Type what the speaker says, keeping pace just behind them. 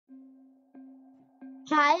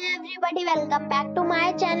Hi everybody, welcome back to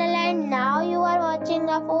my channel and now you are watching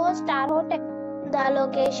a 4-star hotel. The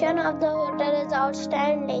location of the hotel is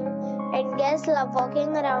outstanding and guests love walking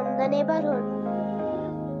around the neighborhood.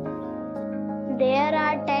 There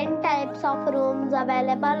are 10 types of rooms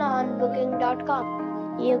available on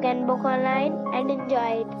booking.com. You can book online and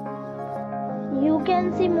enjoy it. You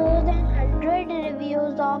can see more than 100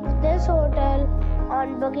 reviews of this hotel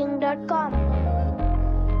on booking.com.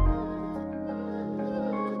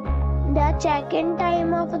 The check-in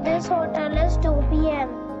time of this hotel is 2 p.m.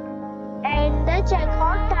 and the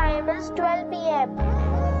check-out time is 12 p.m.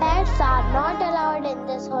 Pets are not allowed in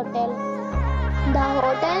this hotel. The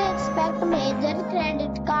hotel accepts major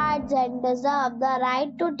credit cards and reserves the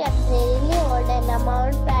right to temporarily hold an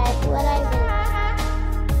amount prior to arrival.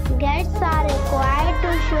 Guests are required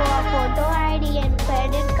to show a photo ID and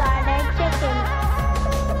credit card at check-in.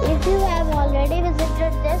 If you have already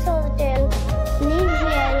visited this hotel, please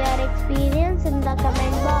share your experience in the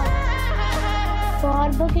comment box. For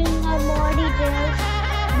booking or more details,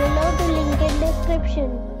 below the link in description.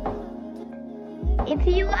 If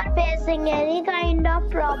you are facing any kind of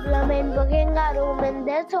problem in booking a room in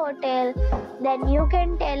this hotel, then you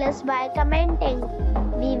can tell us by commenting.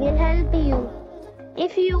 We will help you.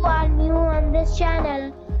 If you are new on this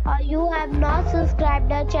channel or you have not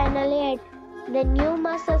subscribed our channel yet, then you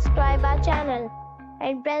must subscribe our channel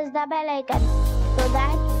and press the bell icon so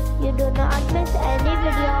that you do not miss any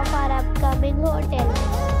video of our upcoming hotel.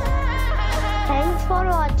 Thanks for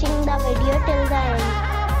watching the video till the end.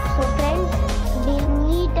 So friends, we'll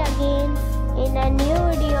meet again in a new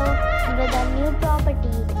video with a new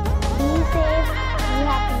property. Be safe, be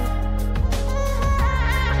happy.